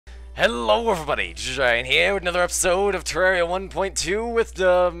Hello everybody, Giant here with another episode of Terraria 1.2 with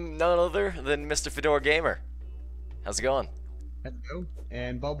none other than Mr. FedoraG4mer. How's it going? Hello.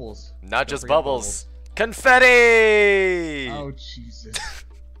 And bubbles. Not just bubbles. Confetti! Oh, Jesus.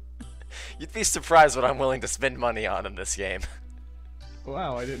 You'd be surprised what I'm willing to spend money on in this game.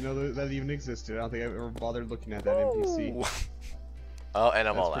 Wow, I didn't know that even existed. I don't think I've ever bothered looking at that NPC. Oh, and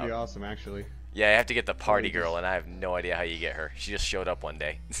I'm all out. That's pretty awesome, actually. Yeah, I have to get the party girl, and I have no idea how you get her. She just showed up one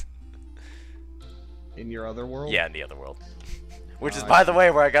day. In your other world? Yeah, in the other world. Which is, by the way,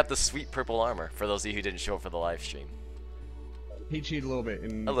 where I got the sweet purple armor, for those of you who didn't show up for the live stream. He cheated a little bit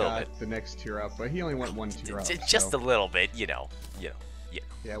and got the next tier up, but he only went one tier up. Just a little bit, you know.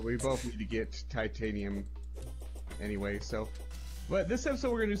 Yeah, we both need to get titanium anyway, so. But this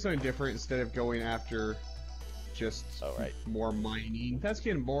episode we're going to do something different instead of going after just more mining. That's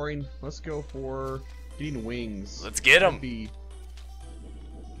getting boring. Let's go for getting wings. Let's get them!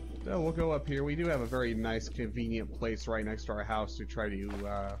 So we'll go up here. We do have a very nice, convenient place right next to our house to try to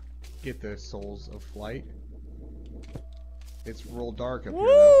get the souls of flight. It's real dark up here,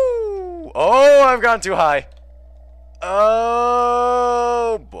 though. Oh, I've gone too high.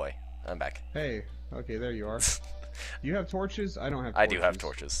 Oh, boy. I'm back. Hey. Okay, there you are. You have torches? I don't have torches. I do have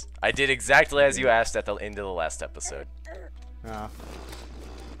torches. I did exactly as you asked at the end of the last episode. Are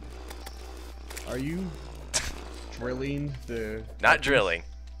you drilling the... Not drilling.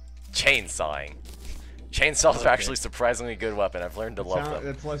 Chainsawing. Chainsaws are actually surprisingly good weapon. I've learned to love them.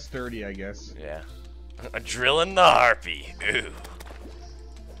 It's less sturdy, I guess. Yeah. Drilling the harpy. Ooh.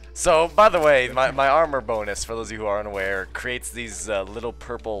 So, by the way, my armor bonus, for those of you who are unaware, creates these little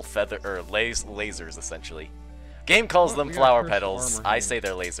purple feather or lasers essentially. Game calls them flower petals. I say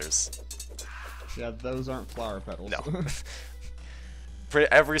they're lasers. Yeah, those aren't flower petals. No. For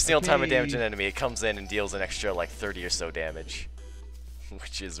every single time I damage an enemy, it comes in and deals an extra like 30 or so damage.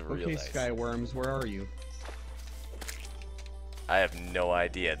 Which is real nice. Okay, Skyworms, where are you? I have no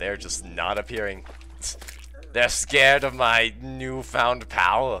idea. They're just not appearing. They're scared of my newfound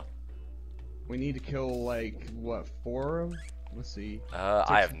power. We need to kill, like, what, 4 of them? Let's see.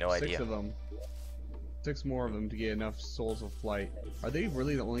 I have no idea. 6 of them. 6 more of them to get enough souls of flight. Are they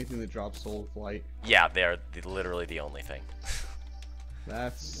really the only thing that drops soul of flight? Yeah, they're literally the only thing.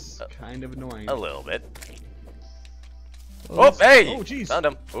 That's kind of annoying. A little bit. Oh, hey! Oh, jeez. Found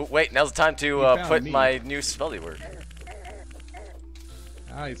him. Oh, wait, now's the time to put my new spell to work.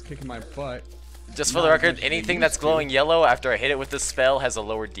 Ah, he's kicking my butt. Just for the record, anything that's glowing yellow after I hit it with this spell has a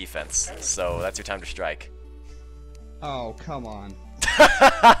lower defense. So that's your time to strike. Oh, come on.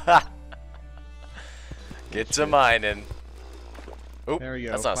 Get to mining. Oop, there we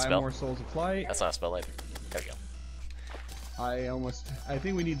go. That's not a spell. 5 more souls of flight. That's not a spell either. There we go. I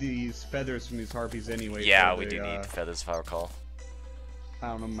think we need these feathers from these harpies anyway. Yeah, we do need feathers if I recall.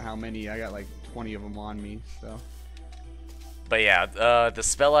 I don't know how many. I got like 20 of them on me, so. But yeah, the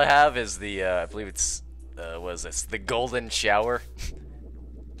spell I have is the, I believe it's, what is this? The Golden Shower.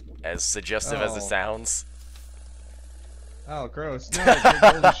 As suggestive as it sounds. Oh, gross. No, it's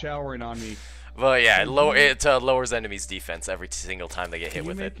golden showering on me. Well, yeah, it lowers enemies' defense every single time they get hit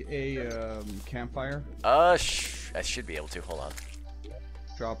with it. Can you make a campfire? I should be able to. Hold on.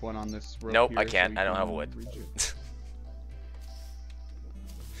 Drop one on this rope. Nope, here I can't. so I don't have a wood.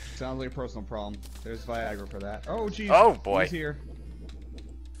 Sounds like a personal problem. There's Viagra for that. Oh, jeez. Oh, boy. He's here.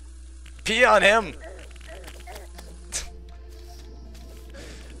 Pee on him!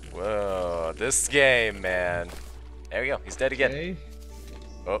 Whoa, this game, man. There we go. He's dead again. Okay.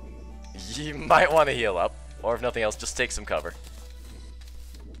 Oh. You might want to heal up, or if nothing else, just take some cover.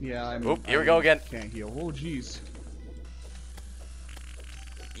 Yeah, here we go again. Can't heal. Oh, jeez.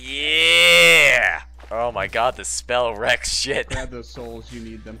 Yeah! Oh my god, the spell wrecks shit. Grab those souls, you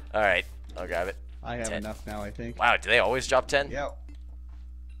need them. Alright, I'll grab it. I have enough now, I think. Wow, do they always drop 10? Yeah.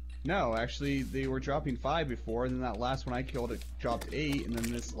 No, actually, they were dropping 5 before, and then that last one I killed, it dropped 8, and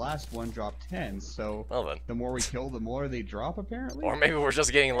then this last one dropped 10, so well then. The more we kill, the more they drop, apparently? Or maybe we're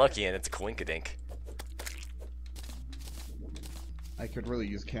just getting lucky and it's coinkadink. I could really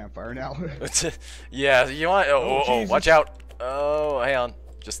use campfire now. Yeah, you want... Oh, Jesus. watch out. Oh, hang on.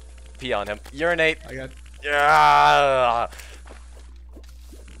 Just pee on him. Urinate. I got... Yeah.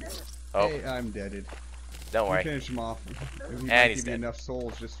 Oh. Hey, I'm deaded. Don't worry. Finish him off. If And he's give me dead. enough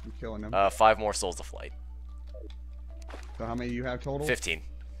souls just from killing him. 5 more souls of flight. So how many do you have total? 15.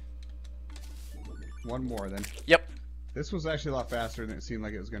 1 more then. Yep. This was actually a lot faster than it seemed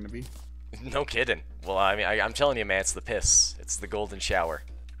like it was going to be. No kidding. Well, I mean, I'm telling you, man, it's the piss. It's the Golden Shower.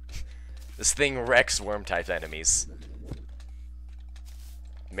 This thing wrecks worm-type enemies.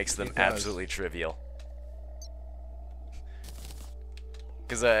 Makes them absolutely trivial.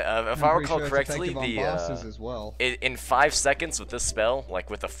 Because if I recall correctly, bosses as well. in 5 seconds with this spell, like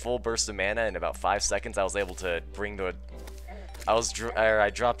with a full burst of mana, in about 5 seconds, I was able to bring the... I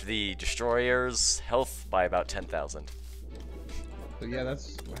dropped the Destroyer's health by about 10,000. So yeah,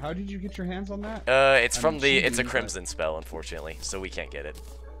 that's... How did you get your hands on that? It's from the... It's a Crimson spell, unfortunately, so we can't get it.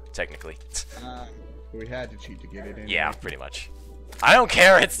 Technically. We had to cheat to get it in. Yeah, pretty much. I don't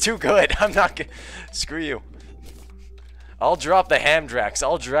care, it's too good. I'm not gonna... Screw you. I'll drop the Hamdrax.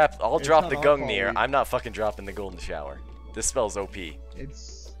 I'll drop the Gungnir. I'm not fucking dropping the Golden Shower. This spell's OP. Yeah,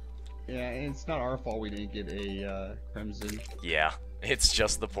 it's not our fault we didn't get a Crimson. Yeah, it's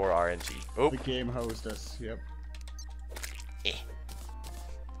just the poor RNG. Oop. The game hosed us. Yep. Eh.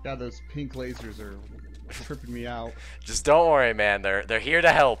 God, those pink lasers are tripping me out. Just don't worry, man. They're here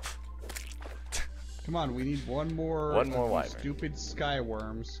to help. Come on, we need one more. One more wyvern. Stupid sky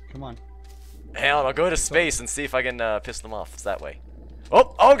worms. Come on. Hang on, I'll go to space and see if I can piss them off. It's that way.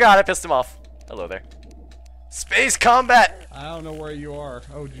 Oh god, I pissed him off. Hello there. Space combat! I don't know where you are.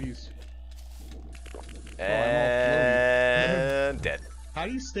 Oh, jeez. And dead. How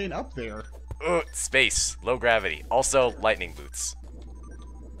do you stay up there? Space. Low gravity. Also, lightning boots.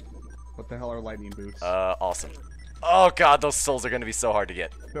 What the hell are lightning boots? Awesome. Oh god, those souls are gonna be so hard to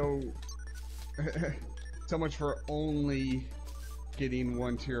get. So... so much for only getting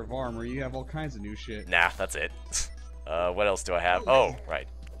 1 tier of armor. You have all kinds of new shit. Nah, that's it. What else do I have? Oh, right.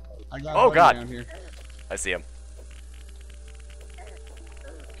 I got oh god. Down here. I see him.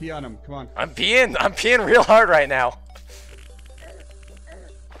 Pee on him, come on. I'm peeing real hard right now.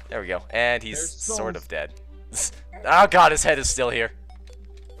 There we go. And he's sort of dead. Oh god, his head is still here.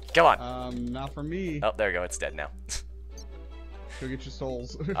 Come on. Not for me. Oh, there we go, it's dead now. Go get your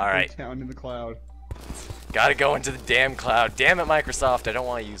souls. Alright. Down in the cloud. Gotta go into the damn cloud. Damn it, Microsoft, I don't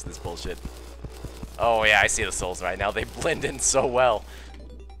want to use this bullshit. Oh yeah, I see the souls right now. They blend in so well.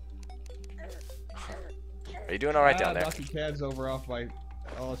 Are you doing alright down there? Dr. Cad's over off my...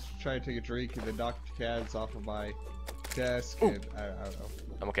 Oh, let's try to take a drink, and then Dr. Cad's off of my desk, and I don't know.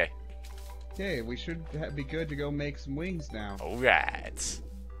 I'm okay. Okay, we should be good to go make some wings now. Alright.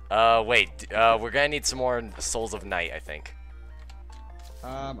 Wait, we're gonna need some more Souls of Night, I think.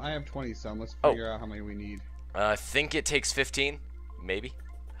 I have 20 some. Let's figure out how many we need. I think it takes 15, maybe.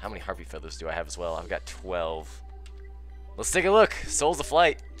 How many Harpy Feathers do I have as well? I've got 12. Let's take a look. Souls of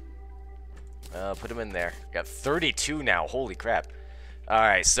Flight. Put them in there. Got 32 now. Holy crap.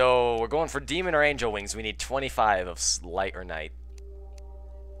 Alright, so we're going for Demon or Angel Wings. We need 25 of Light or Night.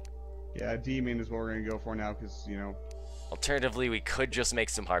 Yeah, Demon is what we're going to go for now, because, you know... Alternatively, we could just make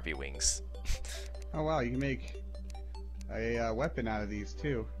some Harpy Wings. Oh, wow, you can make a weapon out of these,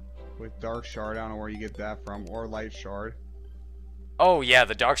 too. With Dark Shard, I don't know where you get that from, or Light Shard. Oh, yeah,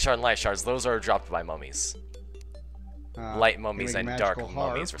 the Dark Shard and Light Shards, those are dropped by mummies. Light mummies and dark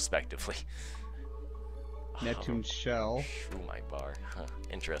mummies, respectively. Neptune Shell. Shrew my bar. Huh,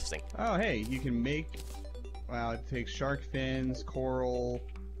 interesting. Oh, hey, you can make... Wow, it takes shark fins, coral,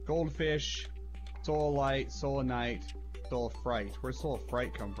 goldfish, Soul of Light, Soul of Night, Soul of Fright. Where's Soul of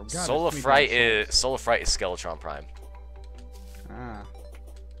Fright come from? God, Soul of Fright is Skeletron Prime. Ah.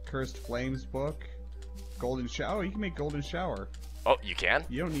 Cursed Flames book. Golden Shower. Oh, you can make Golden Shower. Oh, you can?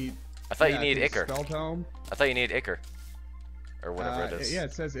 You don't need... I thought you need Ichor. Spell Tome. I thought you need Ichor. Or whatever it is. Yeah,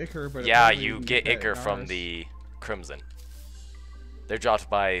 it says Ichor, but... Yeah, you get Ichor from the Crimson. They're dropped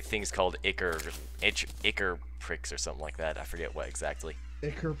by things called Ichor pricks or something like that. I forget what exactly.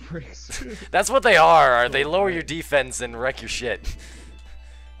 Ichor pricks. That's what they are. They lower your defense and wreck your shit.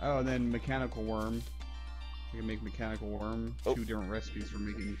 Oh, and then Mechanical Worm. You can make Mechanical Worm. Oh. 2 different recipes for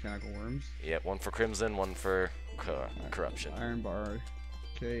making Mechanical Worms. Yeah, one for Crimson, one for Corruption. Iron Bar.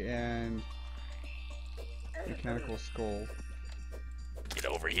 Okay, and... Mechanical Skull. Get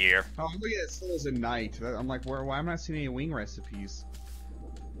over here. Oh, look at Souls at Night. I'm like, why am I not seeing any wing recipes?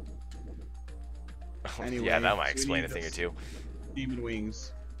 Anyway, yeah, that might explain a thing or two. Demon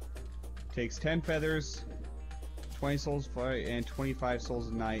Wings. Takes 10 feathers, 20 souls of flight, and 25 souls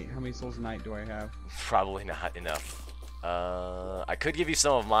of night. How many souls of night do I have? Probably not enough. I could give you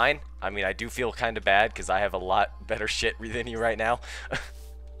some of mine. I mean, I do feel kind of bad because I have a lot better shit than you right now.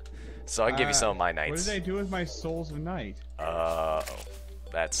 So I'll give you some of my nights. What did I do with my souls of night? Oh,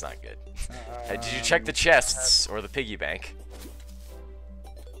 that's not good. Did you check the chests or the piggy bank?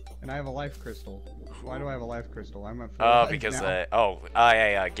 And I have a life crystal. Why do I have a life crystal? I'm at because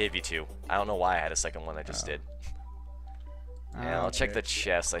I gave you 2. I don't know why I had a second one. I just did. And I'll check the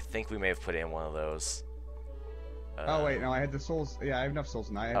chest. I think we may have put in one of those. Oh wait, no, I had the souls. Yeah, I have enough souls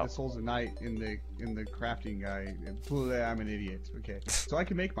tonight. I had the souls of night in the crafting guy. I'm an idiot. Okay, so I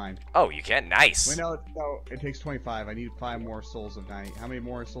can make mine. Oh, you can? Nice. Wait, no, it takes 25. I need 5 more souls of night. How many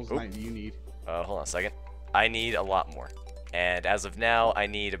more souls of night do you need? Hold on a second. I need a lot more. And as of now, I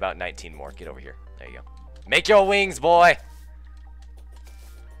need about 19 more. Get over here. There you go. Make your wings, boy.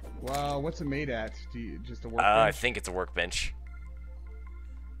 Well, what's it made at? Just a workbench? I think it's a workbench.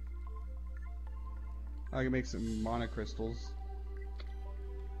 I can make some monocrystals.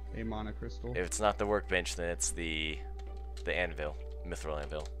 A monocrystal. If it's not the workbench, then it's the anvil. Mithril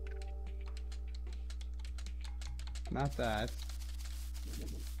anvil. Not that.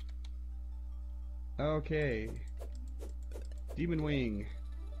 Okay. Demon wing.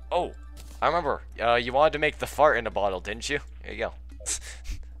 Oh, I remember. You wanted to make the fart in a bottle, didn't you? There you go.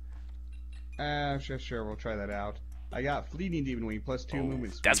 Sure, we'll try that out. I got fleeting demon wing plus 2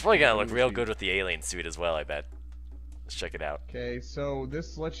 movement speed. That's probably gonna look real good with the alien suit as well, I bet. Let's check it out. Okay, so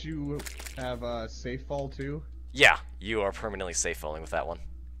this lets you have a safe fall too? Yeah, you are permanently safe falling with that one.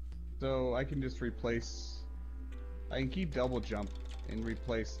 So I can just replace... I can keep double jump and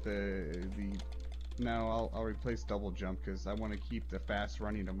replace the... No, I'll replace double jump because I want to keep the fast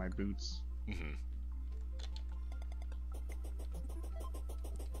running of my boots. Mm-hmm.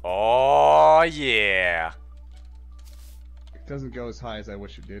 Oh, yeah. It doesn't go as high as I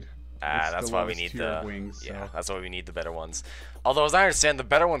wish it did. That's why we need the wings. Yeah, so. that's why we need the better ones. Although, as I understand, the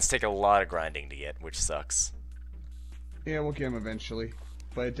better ones take a lot of grinding to get, which sucks. Yeah, we'll get them eventually,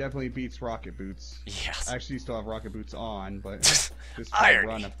 but it definitely beats rocket boots. Yes. Actually, you still have rocket boots on, but just for the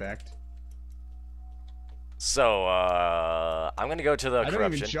run effect. So, I'm gonna go to the corruption. I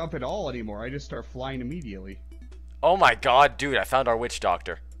don't even jump at all anymore. I just start flying immediately. Oh my god, dude! I found our witch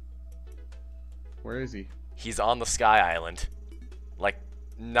doctor. Where is he? He's on the Sky Island. Like,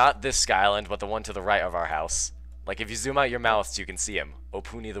 not this Sky Island, but the one to the right of our house. Like, if you zoom out your mouse, you can see him.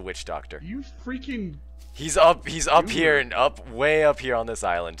 Opuni the Witch Doctor. You freaking... He's up here and way up here on this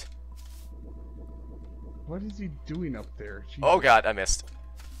island. What is he doing up there? Jesus. Oh god, I missed.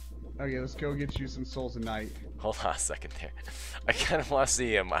 Okay, let's go get you some souls of night. Hold on a second there. I kind of want to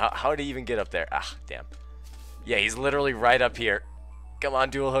see him. How did he even get up there? Ah, damn. Yeah, he's literally right up here. Come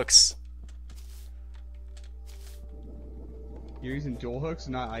on, dual hooks. You're using dual hooks,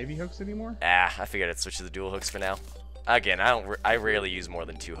 not ivy hooks anymore? Ah, I figured I'd switch to the dual hooks for now. Again, I rarely use more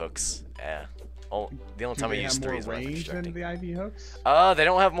than 2 hooks. The only time I use 3 is when I'm range than the ivy hooks? They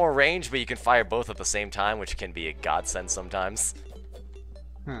don't have more range, but you can fire both at the same time, which can be a godsend sometimes.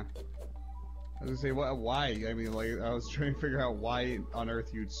 Huh. I was gonna say, why? I mean, like, I was trying to figure out why on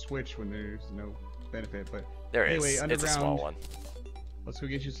earth you'd switch when there's no benefit, but... There anyway, is. It's a small one. Let's go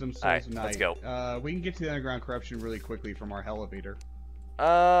get you some souls Alright, tonight. let's go. We can get to the underground corruption really quickly from our elevator.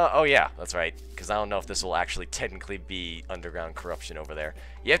 Oh yeah, that's right. Because I don't know if this will actually technically be underground corruption over there.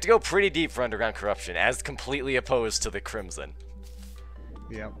 You have to go pretty deep for underground corruption, as completely opposed to the Crimson.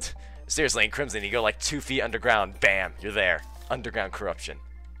 Yep. Seriously, in Crimson, you go like 2 feet underground, bam, you're there. Underground corruption.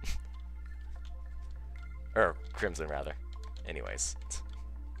 Or Crimson, rather. Anyways.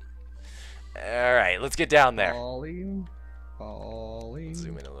 Alright, let's get down there. Falling.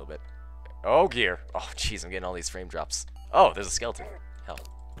 Zoom in a little bit. Oh, gear. Oh, jeez, I'm getting all these frame drops. Oh, there's a skeleton. Hell.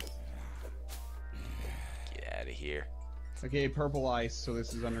 Get out of here. Okay, purple ice, so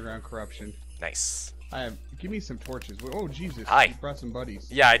this is underground corruption. Nice. Give me some torches. Oh, Jesus. Hi. You brought some buddies.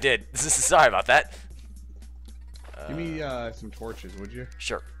 Yeah, I did. Sorry about that. Give me some torches, would you?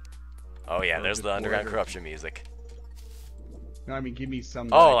 Sure. Oh, yeah, there's the underground corruption music. No, I mean, give me some.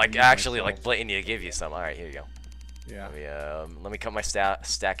 Oh, like, actually, like, blatant to give you some. Alright, here you go. Yeah. Let me cut my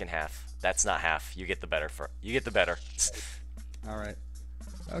stack in half. That's not half. You get the better. You get the better. Alright.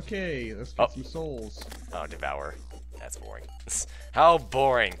 Okay, let's get some souls. Oh, devour. That's boring. How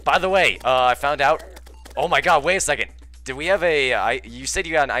boring. By the way, I found out... Oh my god, wait a second. Did we have a... you said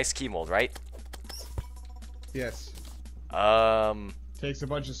you got an ice key mold, right? Yes. Takes a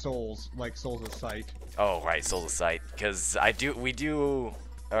bunch of souls, like souls of sight. Oh, right, souls of sight. Because we do...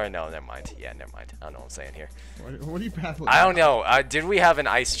 Or no, never mind. Yeah, never mind. I don't know what I'm saying here. What are you battling? I don't know. Did we have an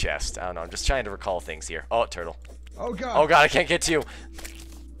ice chest? I don't know. I'm just trying to recall things here. Oh, turtle. Oh god. Oh god, I can't get to you.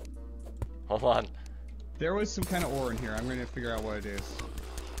 Hold on. There was some kind of ore in here. I'm gonna figure out what it is.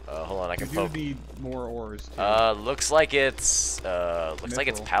 Hold on, I can poke. We do need more ores. Too. Looks like it's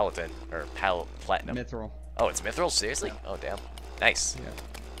paladin or platinum. Mithril. Oh, it's mithril? Seriously? Yeah. Oh, damn. Nice. Yeah.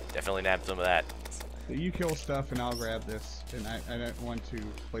 Definitely nabbed some of that. So you kill stuff and I'll grab this. And I don't want to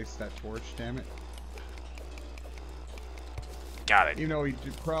place that torch, damn it. Got it. You know, we're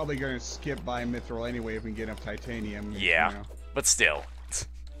probably gonna skip by mithril anyway if we can get enough titanium. Yeah, you know. but still.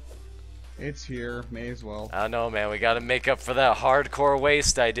 It's here. May as well. I don't know, man. We gotta make up for that hardcore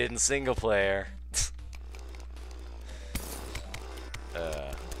waste I did in single player.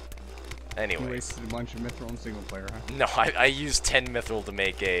 Anyways. You wasted a bunch of mithril in single player, huh? No, I used 10 mithril to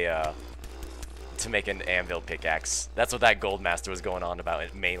make a to make an anvil pickaxe. That's what that gold master was going on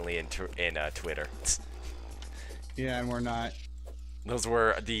about, mainly in Twitter. Yeah, and we're not. Those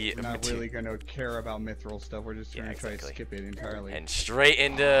were the. We're not really gonna care about mithril stuff. We're just gonna try to skip it entirely. And straight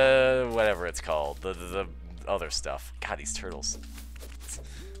into whatever it's called, the other stuff. God, these turtles.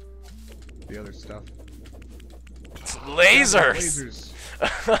 The other stuff. Lasers.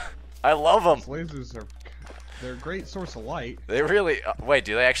 Lasers. I love them. Lasers they're a great source of light. They really. Wait,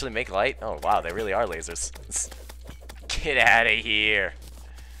 do they actually make light? Oh wow, they really are lasers. Get out of here.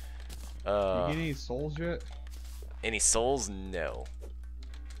 You get any souls yet? Any souls? No.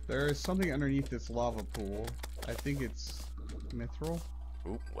 There is something underneath this lava pool. I think it's mithril.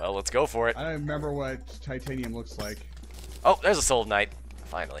 Ooh, well, let's go for it. I don't remember what titanium looks like. Oh, there's a soul knight.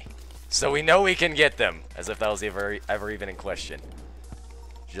 Finally. So we know we can get them, as if that was ever even in question.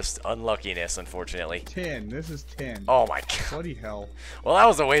 Just unluckiness, unfortunately. 10. This is 10. Oh my god. Bloody hell. Well, that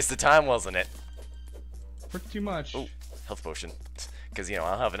was a waste of time, wasn't it? Pretty much. Ooh, health potion. Because, you know,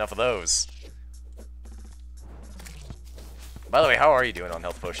 I don't have enough of those. By the way, how are you doing on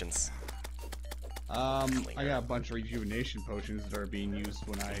health potions? I got a bunch of rejuvenation potions that are being used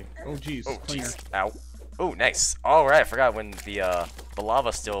when I... Oh, jeez. Oh, jeez. Ow. Oh, nice. Alright, I forgot when the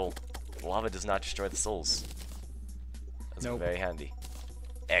lava still... The lava does not destroy the souls. That's very handy.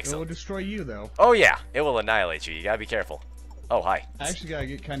 Excellent. It will destroy you, though. Oh, yeah. It will annihilate you. You gotta be careful. Oh, hi. I actually gotta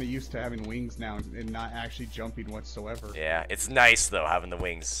get kind of used to having wings now and not actually jumping whatsoever. Yeah, it's nice, though, having the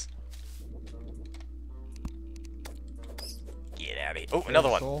wings. Get out of here. Oh, another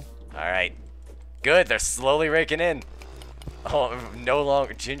one. Alright. Good, they're slowly raking in. Oh, no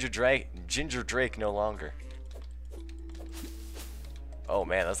longer. Ginger Drake no longer. Oh,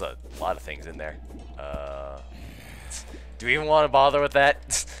 man, there's a lot of things in there. Do we even want to bother with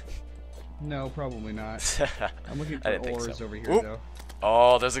that? No, probably not. I'm looking for ores over here, Oop. though.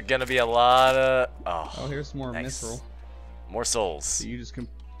 Oh, there's gonna be a lot of... Oh, here's some more mithril. More souls. So you just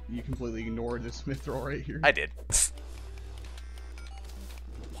you completely ignored this mithril right here. I did.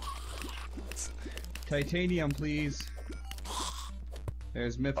 Titanium, please.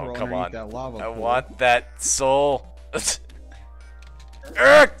 There's mithril underneath that lava pool. I want that soul.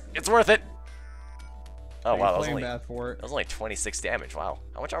 Urgh! It's worth it. Oh wow, that was only 26 damage. Wow.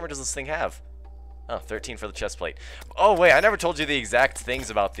 How much armor does this thing have? Oh, 13 for the chest plate. Oh wait, I never told you the exact things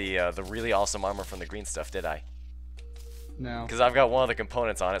about the really awesome armor from the green stuff, did I? No. Because I've got one of the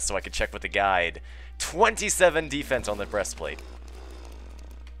components on it, so I could check with the guide. 27 defense on the breastplate.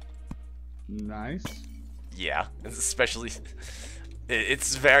 Nice. Yeah, especially.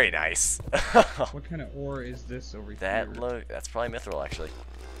 It's very nice. What kind of ore is this over here? That's probably mithril, actually.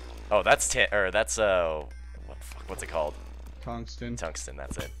 Oh, that's what's it called? Tungsten. Tungsten,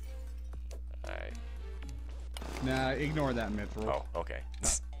 that's it. Alright. Nah, ignore that mithril. Oh, okay.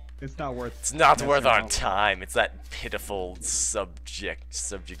 It's not worth. It's not worth our time. It's that pitiful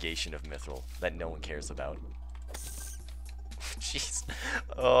subjugation of mithril that no one cares about. Jeez.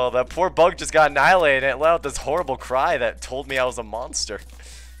 Oh, that poor bug just got annihilated and it let out this horrible cry that told me I was a monster.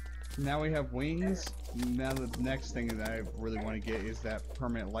 Now we have wings. Now the next thing that I really want to get is that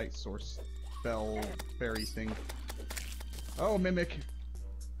permanent light source spell fairy thing. Oh, mimic.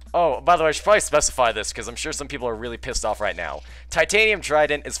 Oh, by the way, I should probably specify this because I'm sure some people are really pissed off right now. Titanium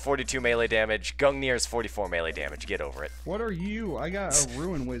Trident is 42 melee damage. Gungnir is 44 melee damage. Get over it. What are you? I got a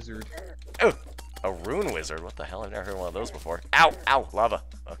Ruin Wizard. Oh, a Rune Wizard? What the hell? I've never heard one of those before. Ow! Ow! Lava.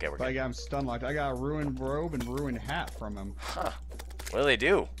 Okay, we're good. I got him stun locked. I got a Ruined Robe and Ruined Hat from him. Huh. What do they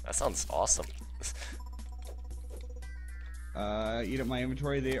do? That sounds awesome. Eat up my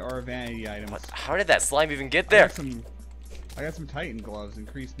inventory. They are vanity items. What? How did that slime even get there? I got some Titan gloves.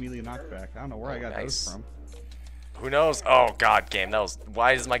 Increased melee knockback. I don't know where I got those from. Who knows? Oh god, game. That was.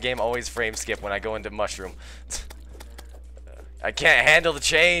 Why does my game always frame skip when I go into mushroom? I can't handle the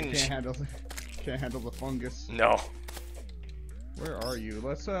change. Can't handle the fungus. No. Where are you?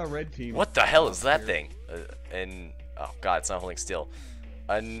 Let's red team. What the hell is that thing? Oh god, it's not holding still.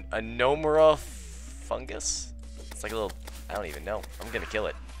 A Nomura fungus? It's like a little. I don't even know. I'm gonna kill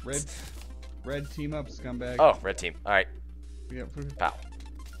it. Red team up, scumbag. Oh, red team. All right. Yep. Pow.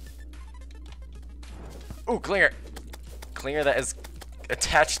 Ooh, Clinger. Clinger that is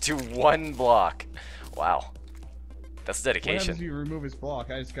attached to one block. Wow. That's dedication. What happens if you remove his block?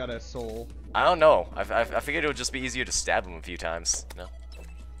 I just got a soul. I don't know. I figured it would just be easier to stab him a few times. No.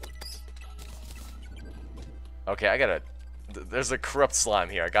 Okay, I gotta. There's a corrupt slime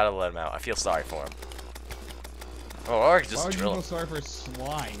here. I gotta let him out. I feel sorry for him. Oh, or I could just drill him. Why would you feel sorry for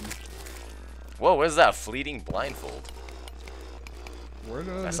slime? Whoa, what is that? Fleeting blindfold. Where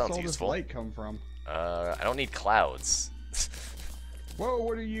does all this light come from? I don't need clouds. Whoa,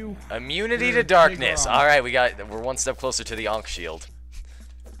 what are you? Immunity to darkness. Alright, we're one step closer to the Ankh shield.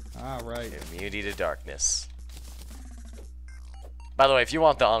 Alright. Immunity to darkness. By the way, if you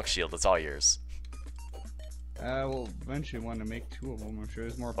want the Ankh shield, it's all yours. We'll eventually want to make 2 of them. I'm sure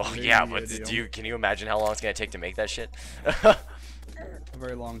there's more. Oh yeah, but can you imagine how long it's gonna take to make that shit? A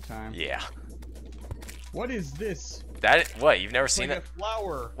very long time. Yeah. What is this? What? You've never seen like it? A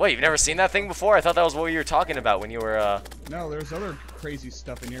flower. Wait, you've never seen that thing before? I thought that was what you were talking about when you were. No, there's other crazy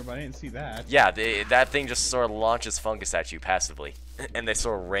stuff in here, but I didn't see that. Yeah, that thing just sort of launches fungus at you passively, and they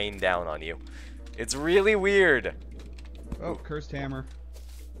sort of rain down on you. It's really weird. Oh, cursed hammer.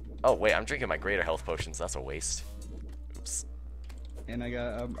 Oh wait, I'm drinking my greater health potions. That's a waste. Oops. And I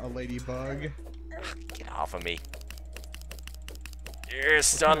got a ladybug. Get off of me.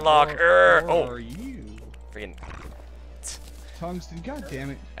 Stunlock. Oh. Are you? Freaking. Tungsten. God damn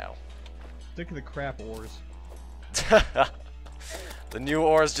it. Ow. Stick to the crap ores. The new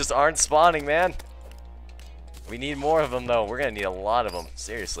ores just aren't spawning, man. We need more of them though. We're gonna need a lot of them.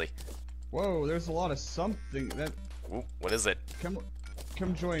 Seriously. Whoa, there's a lot of something that. Ooh, what is it?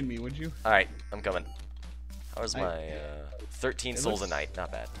 Come join me, would you? Alright, I'm coming. How's my 13 souls a night?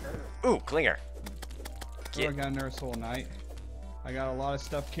 Not bad. Ooh, Klinger. Oh, I got another soul a night. I got a lot of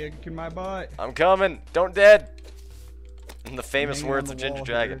stuff kicking my butt. I'm coming. Don't dead. In the famous words of Ginger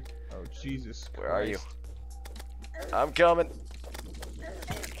Dragon. Oh, Jesus Christ. Where are you? I'm coming.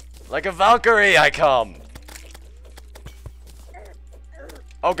 Like a Valkyrie, I come.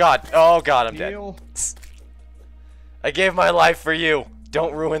 Oh god. Oh god, I'm dead. I gave my life for you.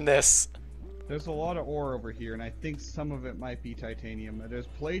 Don't ruin this. There's a lot of ore over here, and I think some of it might be titanium. There's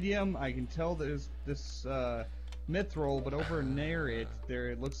palladium. I can tell there's this mithril, but over near it,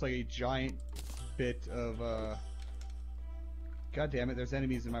 it looks like a giant bit of God damn it! There's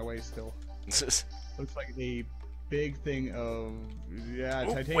enemies in my way still. Looks like a big thing of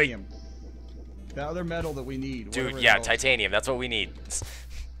titanium. Wait. The other metal that we need. Dude, yeah, titanium. That's what we need.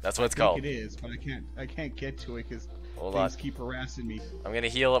 That's what it's called. It is, but I can't get to it because things keep harassing me. I'm gonna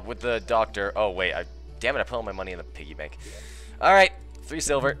heal up with the doctor. Oh wait, damn it! I put all my money in the piggy bank. All right, 3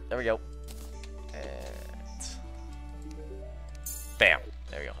 silver. There we go. And bam.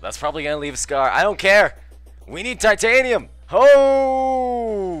 There we go. That's probably gonna leave a scar. I don't care. We need titanium.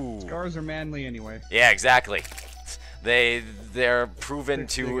 Ho! Scars are manly anyway. Yeah, exactly. They're proven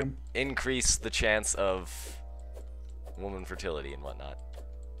to increase the chance of woman fertility and whatnot.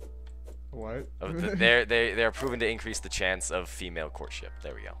 What? They're proven to increase the chance of female courtship.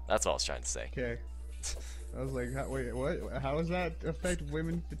 There we go. That's all I was trying to say. Okay. I was like, wait, what? How does that affect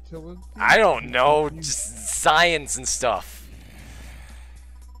women fertility? I don't know. Just science and stuff.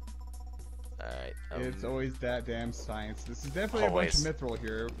 Alright. It's always that damn science. This is definitely a bunch of mithril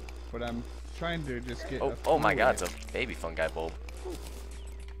here, but I'm trying to just get. Oh my god, it's a baby fungi bulb.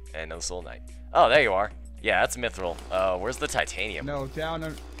 And no soul knight. Oh, there you are. Yeah, that's mithril. Where's the titanium? No,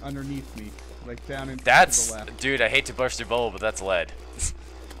 down underneath me. Like down into the left. Dude, I hate to burst your bubble, but that's lead.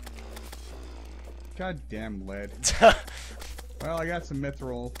 Goddamn lead. Well, I got some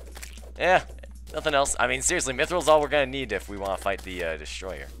mithril. Yeah, nothing else. I mean, seriously, mithril's all we're gonna need if we want to fight the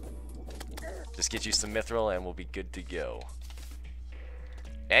destroyer. Just get you some mithril and we'll be good to go.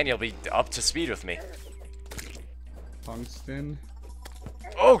 And you'll be up to speed with me. Tungsten.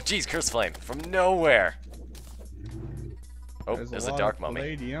 Oh, jeez, curse flame from nowhere. Oh, there's a dark mummy.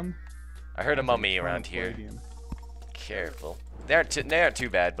 Palladium. I heard a mummy around here. Careful. They aren't too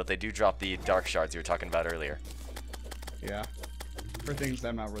bad, but they do drop the dark shards you were talking about earlier. Yeah. For things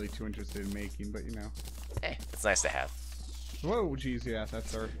I'm not really too interested in making, but you know. It's nice to have. Whoa, jeez, yeah,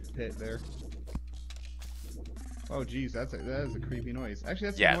 that's our pit there. Oh, jeez, that is a creepy noise. Actually,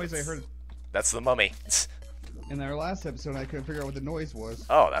 that's the noise I heard. That's the mummy. In our last episode, I couldn't figure out what the noise was.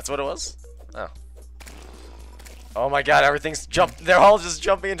 Oh, that's what it was? Oh. Oh my god, everything's they're all just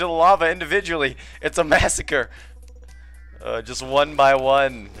jumping into the lava individually. It's a massacre. Just one by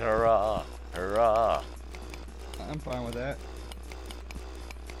one. Hurrah. Hurrah. I'm fine with that.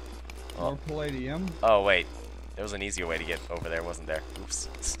 More palladium. Oh, wait. There was an easier way to get over there, wasn't there?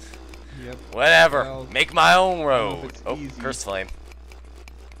 Oops. Yep. Whatever. Well, make my own road. Oh, easy. curse flame.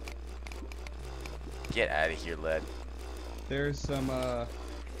 Get out of here, lead. There's some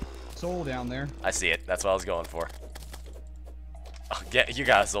soul down there. I see it. That's what I was going for. Oh, you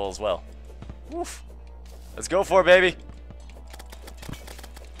got a soul as well. Woof. Let's go for it, baby.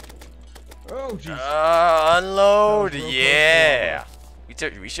 Oh, jeez. Unload! Yeah!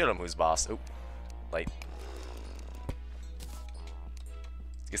 We showed him who's boss. Oh, light.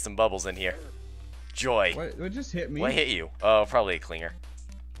 Let's get some bubbles in here. Joy. What just hit me? What hit you? Oh, probably a clinger.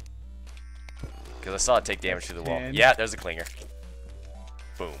 Because I saw it take damage through the wall. 10. Yeah, there's a clinger.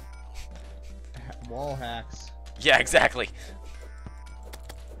 Boom. Wall hacks. Yeah, exactly.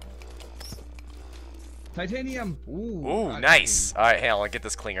 Titanium! Ooh, nice. Alright, hey, I'll get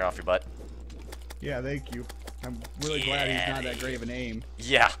this clinger off your butt. Yeah, thank you. I'm really glad he's not that great of an aim.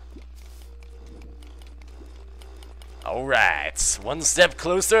 Yeah. Alright, one step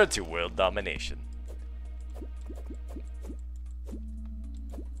closer to world domination.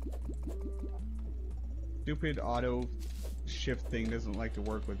 Stupid auto shift thing doesn't like to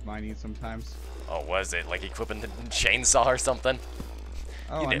work with mining sometimes. Oh, was it? Like equipping the chainsaw or something?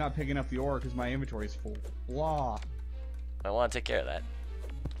 Oh, I'm not picking up the ore because my inventory is full. Blah. I want to take care of that.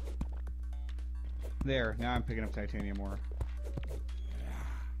 There, now I'm picking up titanium ore.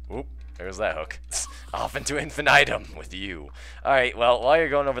 Oop, there's that hook. Off into infinitum with you. Alright, well, while you're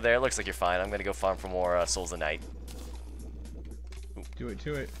going over there, it looks like you're fine. I'm going to go farm for more Souls of Night. Oop. Do it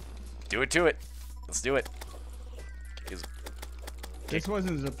to it. Do it to it. Let's do it. This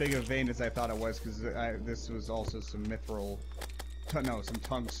wasn't as big a vein as I thought it was because this was also some mithril. No, some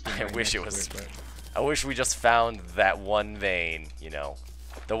tungsten. I wish it was. I wish we just found that one vein, you know.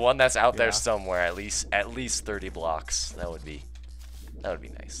 The one that's out there somewhere, at least 30 blocks. That would be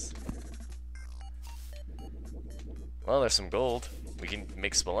nice. Well, there's some gold. We can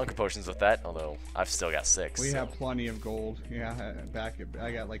make spelunker potions with that, although I've still got 6. We have plenty of gold. Yeah,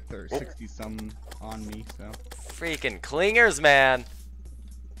 I got like 60 some on me, so. Freaking clingers, man.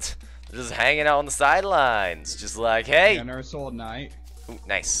 They're just hanging out on the sidelines, just like, hey. Yeah, another soul at night. Ooh,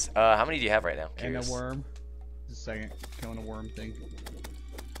 nice. How many do you have right now? Curious. And a worm. Just a second, killing a worm thing.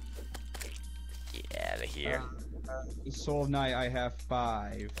 Get out of here. Soul of Night, I have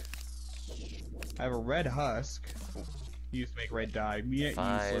 5. I have a red husk. Used to make red dye.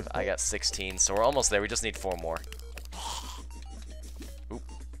 5. I got 16, so we're almost there. We just need 4 more. Oop.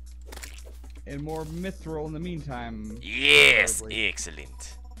 And more mithril in the meantime. Yes, probably.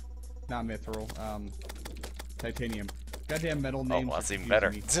 Excellent. Not mithril. Titanium. Goddamn metal names. Oh, well, that's even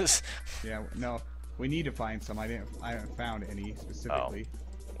better. Yeah, no, we need to find some. I haven't found any specifically. Oh.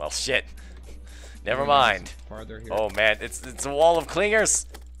 Well, shit. Never mind. Farther here. Oh man, it's a wall of clingers.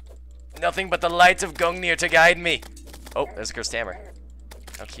 Nothing but the light of Gungnir to guide me. Oh, there's a cursed hammer.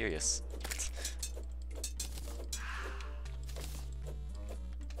 How curious.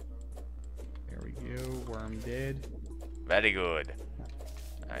 There we go. Worm dead. Very good.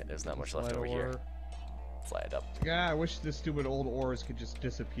 Alright, there's not much left over here. Slide up. Yeah, I wish the stupid old ores could just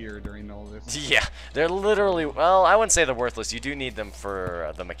disappear during all this. Yeah, they're literally, well, I wouldn't say they're worthless. You do need them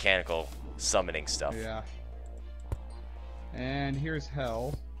for the mechanical summoning stuff. Yeah. And here's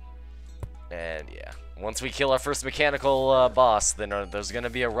hell. And yeah, once we kill our first mechanical boss, then there's going to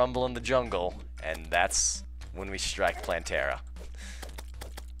be a rumble in the jungle, and that's when we strike Plantera.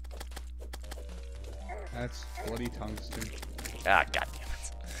 That's bloody tungsten. Ah, goddammit.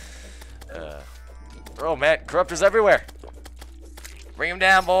 Oh man, corruptors everywhere. Bring him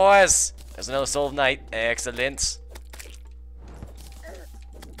down, boys. There's another Soul of Night. Excellent.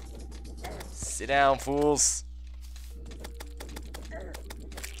 Sit down, fools.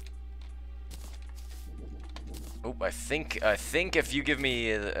 Oh, I think if you give me,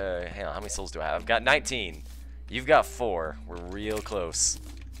 hang on, how many souls do I have? I've got 19. You've got 4. We're real close.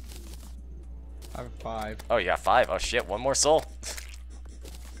 I have 5. Oh, you got 5. Oh shit, one more soul.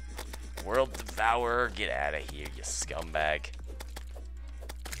 World Devourer, get out of here, you scumbag.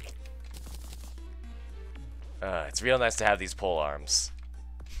 It's real nice to have these pole arms.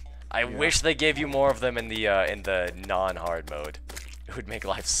 I wish they gave you more of them in the non-hard mode. It would make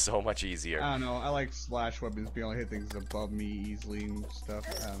life so much easier. I don't know. I like slash weapons being able to hit things above me easily and stuff.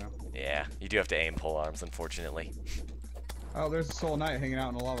 I don't know. Yeah, you do have to aim pole arms, unfortunately. Oh, there's a Soul Knight hanging out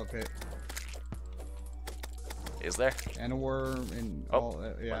in a lava pit. Is there? And a worm and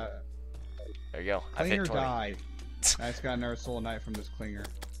yeah. There you go. Clinger I've hit 20. died. I just got another Soul Knight from this Clinger.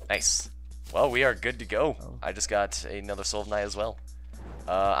 Nice. Well, we are good to go. Oh. I just got another Soul Knight as well.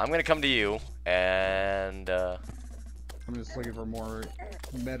 I'm gonna come to you, and I'm just looking for more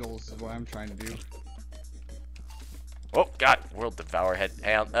metals is what I'm trying to do. Oh god, World Devour head.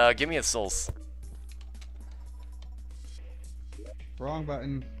 Hang on, give me a souls. Wrong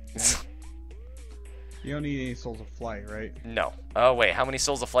button. You don't need any souls of flight, right? No. Oh wait, how many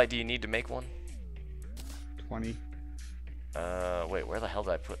souls of flight do you need to make one? 20. Wait, where the hell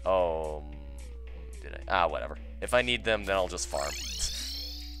did I put? Oh, did I? Ah, whatever. If I need them, then I'll just farm.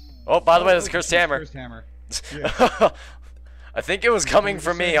 Oh, by the way, there's a cursed hammer. Cursed hammer. Yeah. I think it was coming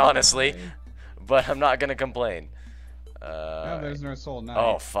from me, honestly, but I'm not gonna complain. No, there's no soul knight.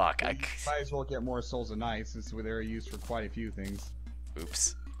 Oh fuck! You might as well get more souls of knight since they're used for quite a few things.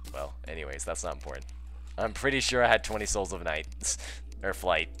 Oops. Well, anyways, that's not important. I'm pretty sure I had 20 souls of night or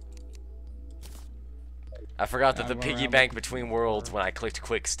flight. I forgot that the piggy bank between worlds, when I clicked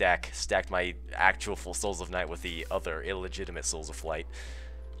quick stacked my actual full souls of night with the other illegitimate souls of flight.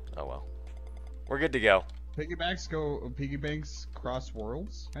 Oh well, we're good to go. Piggy banks cross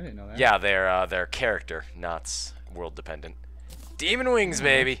worlds? I didn't know that. Yeah, they're character, not world dependent. Demon wings,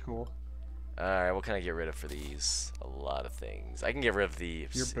 baby. Cool. All right, what can I get rid of for these? A lot of things. I can get rid of the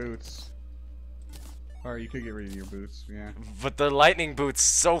your boots. Or you could get rid of your boots, yeah. But the lightning boots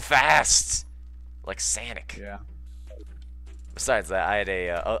so fast, like Sonic. Yeah. Besides that,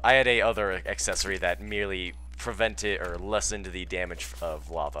 I had a other accessory that merely prevented or lessened the damage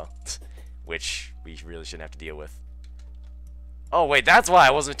of lava, which we really shouldn't have to deal with. Oh wait, that's why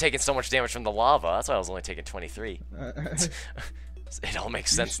I wasn't taking so much damage from the lava. That's why I was only taking 23. It all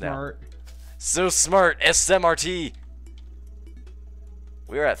makes sense now. So smart, SMRT.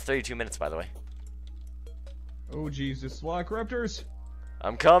 We are at 32 minutes, by the way. Oh Jesus, a lot of corruptors.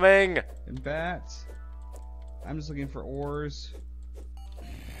 I'm coming. And bats. I'm just looking for ores.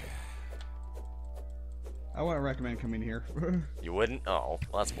 I wouldn't recommend coming here. You wouldn't? Oh,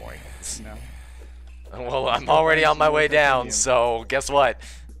 well, that's boring. No. Well, I'm already on my way down, so guess what?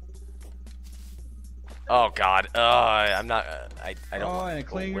 Oh God, I'm not. I don't. Oh, and a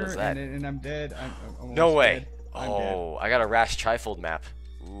clinger, what is that? and I'm dead. I'm no way. Dead. Oh, I got a rash trifold map.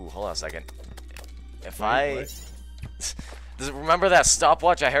 Ooh, hold on a second. If remember that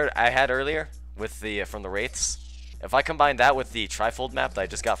stopwatch I had earlier with the from the wraiths? If I combine that with the trifold map that I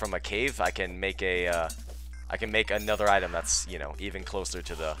just got from a cave, I can make a another item that's, you know, even closer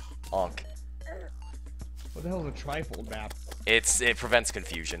to the Ankh. What the hell is a trifold map? It prevents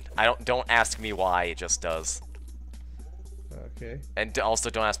confusion. Don't ask me why, it just does. Okay. And also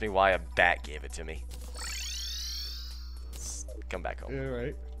don't ask me why a bat gave it to me. Let's come back home. Yeah,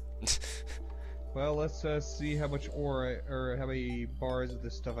 right. Well, let's see how much ore or how many bars of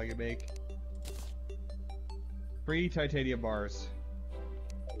this stuff I can make. 3 titanium bars.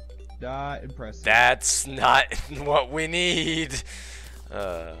 Not impressive. That's not what we need.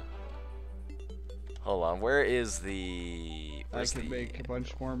 Hold on, where is the? I can make a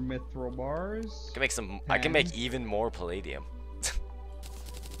bunch more mithril bars. I can make some. I can make even more palladium.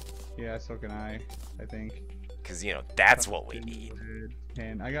 Yeah, so can I think. Cause you know that's what we need.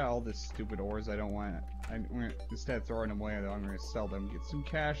 And I got all this stupid ores I don't want. Instead of throwing them away, I'm gonna sell them, get some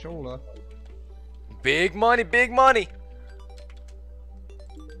cash. Ola. Big money, big money.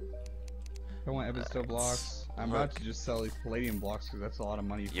 I want episode blocks. I'm about to just sell these palladium blocks because that's a lot of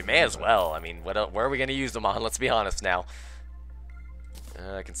money. You may as well. I mean, what else, where are we gonna use them on? Let's be honest now.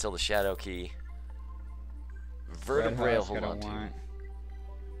 I can sell the shadow key. Vertebrae, hold on to.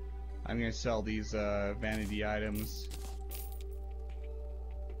 I'm gonna sell these vanity items.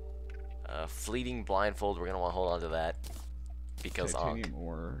 Fleeting blindfold. We're gonna want to hold on to that because titanium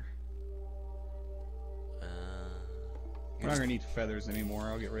ore. We're not gonna need feathers anymore.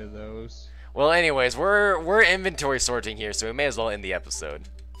 I'll get rid of those. Well, anyways, we're inventory sorting here, so we may as well end the episode.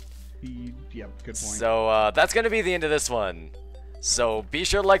 Yep, good point. So that's gonna be the end of this one. So be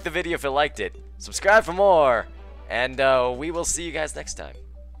sure to like the video if you liked it. Subscribe for more, and we will see you guys next time.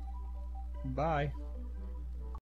 Bye.